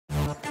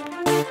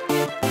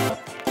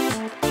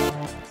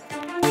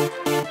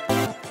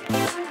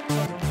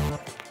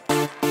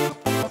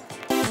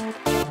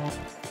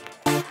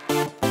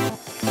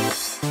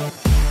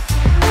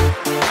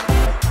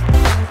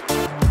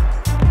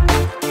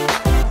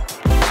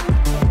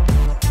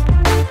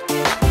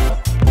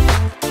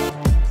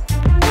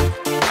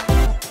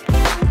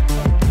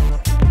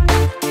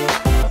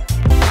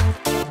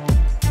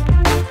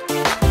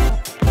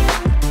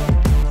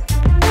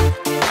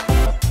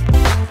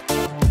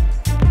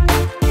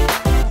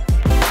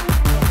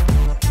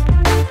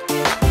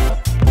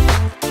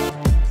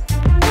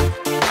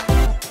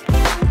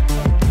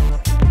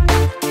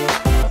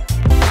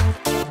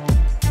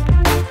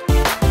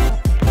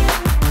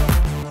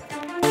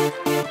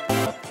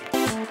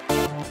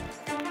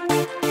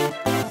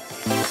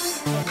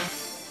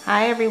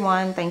Hi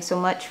everyone, thanks so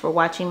much for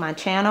watching my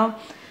channel.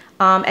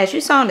 As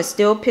you saw in the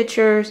still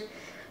pictures,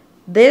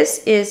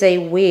 this is a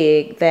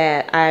wig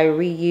that I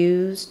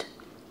reused,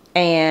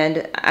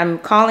 and I'm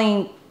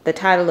calling the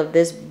title of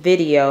this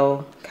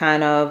video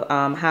kind of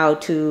how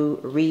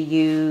to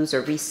reuse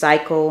or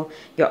recycle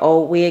your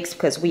old wigs,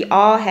 because we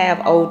all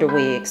have older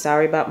wigs.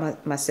 Sorry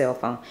about my cell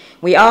phone.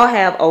 We all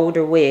have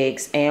older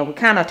wigs and we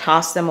kind of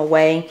toss them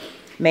away,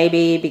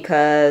 maybe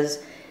because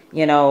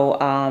they're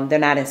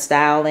not in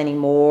style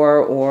anymore,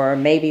 or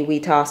maybe we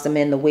toss them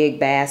in the wig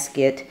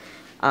basket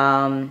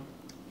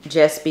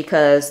just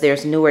because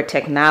there's newer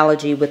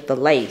technology with the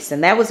lace.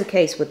 And that was the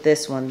case with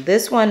this one.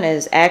 This one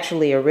is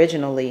actually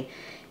originally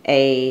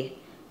a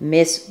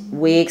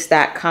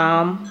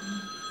MissWigs.com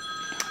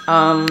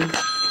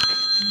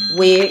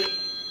wig.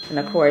 And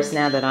of course,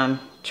 now that I'm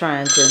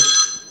trying to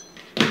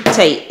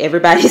tape,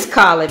 everybody's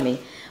calling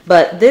me.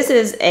 But this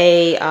is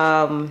a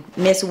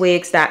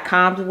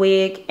MissWigs.com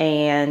wig,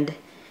 and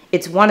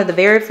it's one of the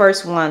very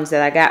first ones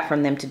that I got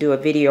from them to do a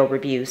video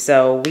review.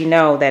 So we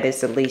know that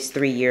it's at least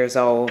 3 years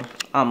old,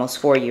 almost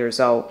 4 years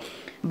old.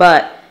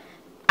 But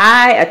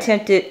I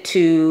attempted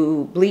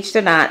to bleach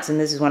the knots, and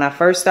this is when I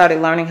first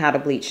started learning how to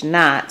bleach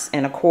knots.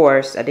 And of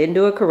course, I didn't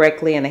do it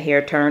correctly, and the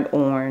hair turned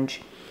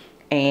orange.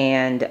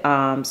 And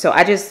so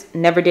I just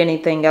never did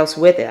anything else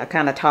with it. I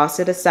kind of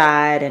tossed it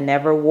aside and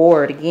never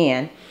wore it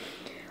again.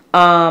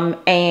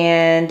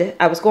 And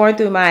I was going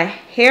through my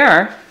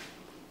hair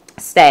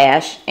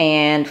stash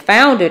and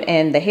found it,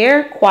 and the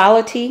hair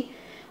quality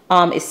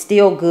is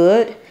still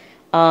good.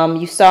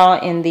 You saw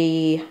in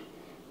the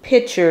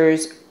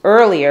pictures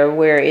earlier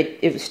where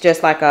it was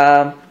just like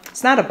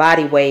it's not a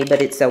body wave,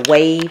 but it's a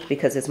wave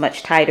because it's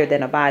much tighter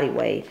than a body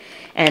wave.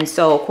 And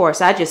so of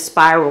course I just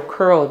spiral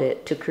curled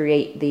it to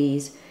create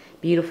these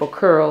beautiful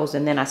curls,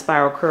 and then I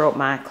spiral curled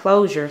my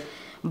closure.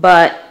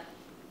 But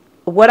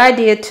what I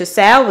did to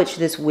salvage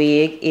this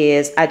wig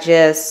is I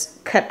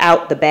just cut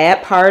out the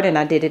bad part, and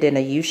I did it in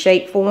a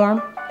U-shaped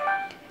form.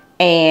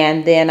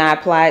 And then I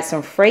applied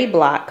some fray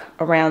block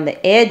around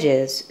the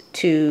edges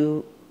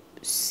to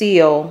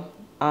seal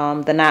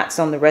the knots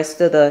on the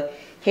rest of the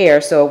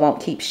hair so it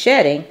won't keep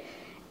shedding.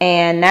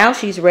 And now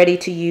she's ready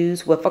to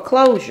use with a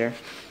closure.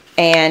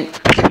 And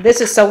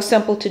this is so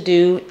simple to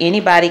do.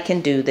 Anybody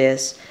can do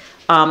this.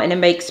 And it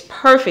makes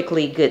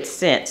perfectly good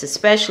sense,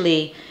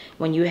 especially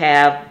when you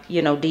have,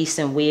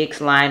 decent wigs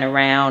lying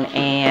around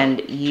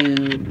and you,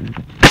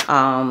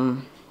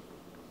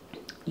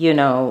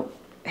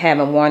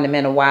 haven't worn them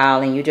in a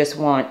while, and you just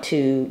want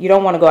to, you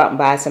don't want to go out and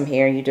buy some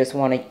hair. You just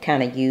want to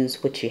kind of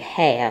use what you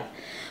have.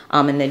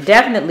 And they're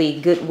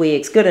definitely good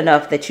wigs, good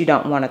enough that you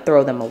don't want to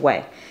throw them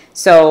away.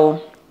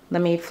 So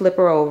let me flip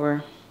her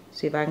over,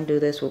 see if I can do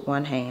this with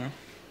one hand.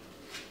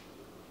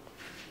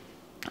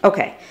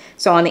 Okay,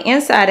 so on the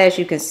inside, as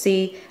you can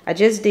see, I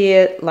just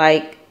did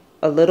like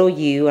a little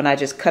U, and I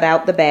just cut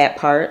out the bad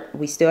part.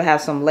 We still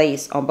have some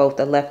lace on both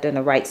the left and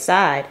the right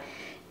side.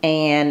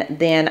 And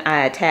then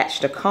I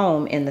attached a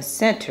comb in the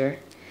center.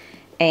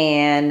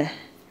 And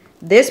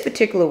this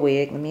particular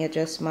wig, let me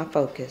adjust my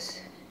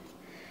focus.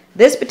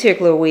 This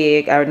particular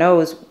wig, I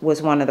know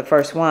was one of the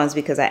first ones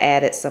because I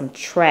added some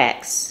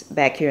tracks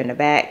back here in the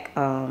back.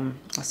 I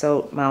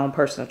sewed my own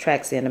personal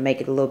tracks in to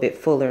make it a little bit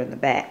fuller in the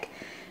back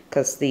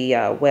because the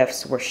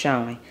wefts were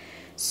showing.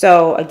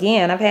 So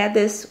again, I've had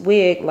this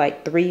wig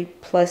like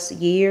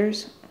 3+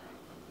 years,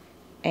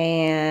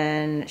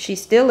 and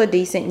she's still a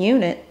decent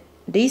unit,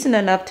 decent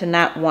enough to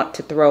not want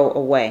to throw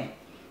away.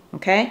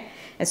 Okay,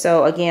 and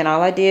so again,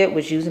 all I did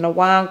was using a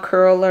wand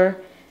curler,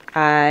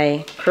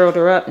 I curled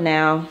her up.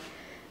 Now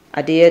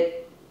I did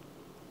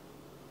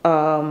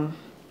I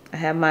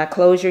have my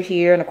closure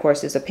here, and of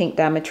course it's a pink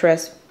diamond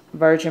tress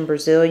virgin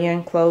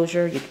Brazilian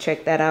closure. You can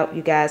check that out,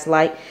 you guys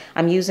like.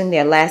 I'm using the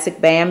elastic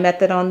band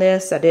method on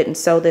this. I didn't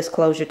sew this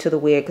closure to the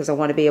wig because I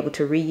want to be able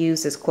to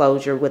reuse this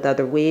closure with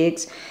other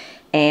wigs.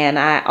 And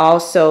I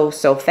also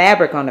sew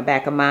fabric on the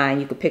back of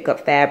mine. You can pick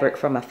up fabric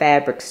from a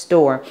fabric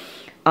store.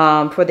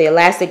 For the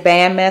elastic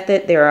band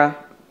method, there are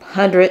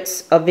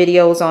hundreds of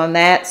videos on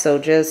that, so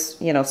just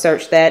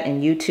search that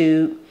in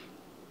YouTube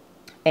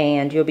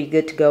and you'll be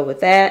good to go with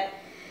that.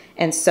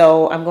 And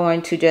so I'm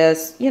going to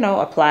just,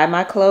 apply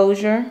my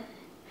closure,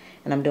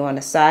 and I'm doing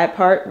a side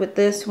part with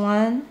this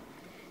one,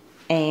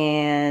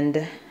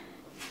 and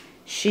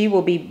she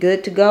will be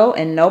good to go,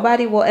 and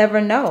nobody will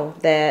ever know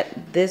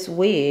that this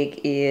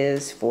wig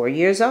is 4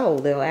 years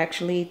old. They'll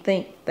actually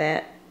think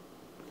that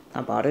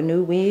I bought a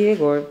new wig,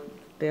 or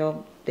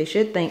they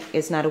should think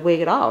it's not a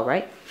wig at all,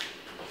 right?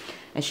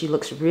 And she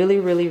looks really,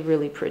 really,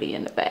 really pretty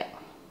in the back.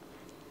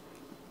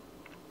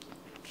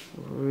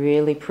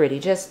 Really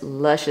pretty, just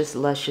luscious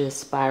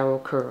spiral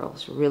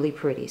curls, really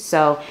pretty.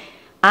 So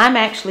I'm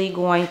actually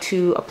going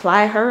to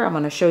apply her. I'm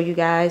going to show you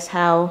guys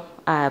how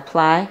I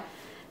apply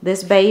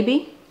this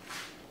baby,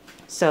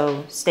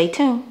 so stay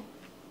tuned.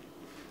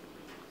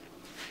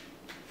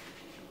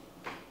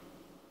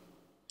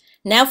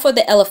 Now for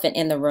the elephant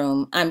in the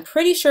room. I'm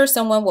pretty sure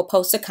someone will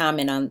post a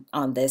comment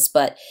on this,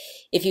 but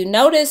If you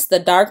notice the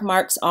dark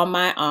marks on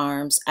my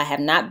arms, I have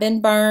not been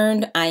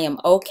burned. I am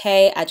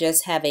okay. I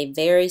just have a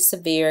very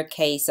severe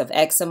case of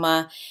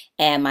eczema,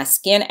 and my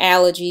skin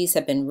allergies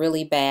have been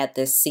really bad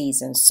this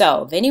season.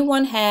 So if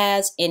anyone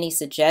has any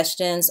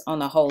suggestions on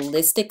the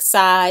holistic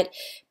side,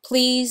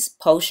 please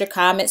post your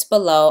comments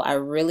below. I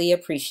really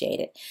appreciate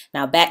it.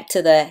 Now back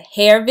to the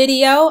hair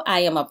video.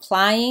 I am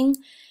applying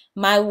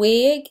my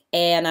wig,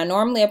 and I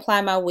normally apply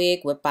my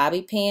wig with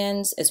bobby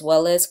pins as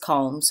well as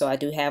comb. So I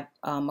do have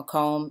a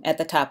comb at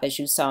the top, as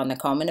you saw, and the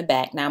comb in the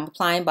back. Now I'm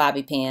applying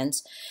bobby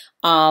pins.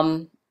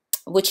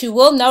 What you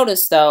will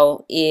notice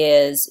though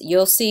is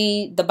you'll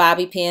see the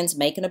bobby pins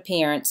make an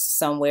appearance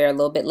somewhere a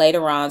little bit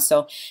later on.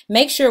 So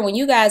make sure when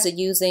you guys are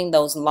using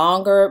those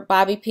longer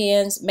bobby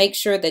pins, make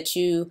sure that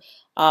you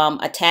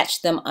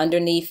attach them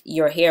underneath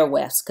your hair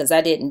wefts, because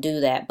I didn't do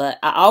that. But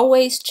I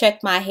always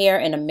check my hair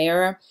in a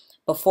mirror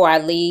before I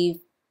leave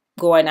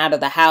going out of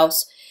the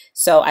house.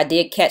 So I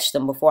did catch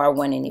them before I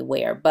went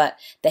anywhere. But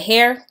the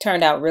hair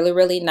turned out really,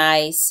 really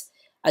nice.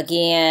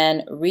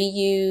 Again,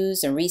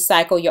 reuse and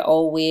recycle your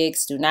old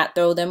wigs. Do not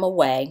throw them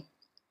away.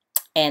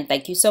 And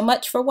thank you so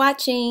much for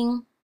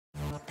watching.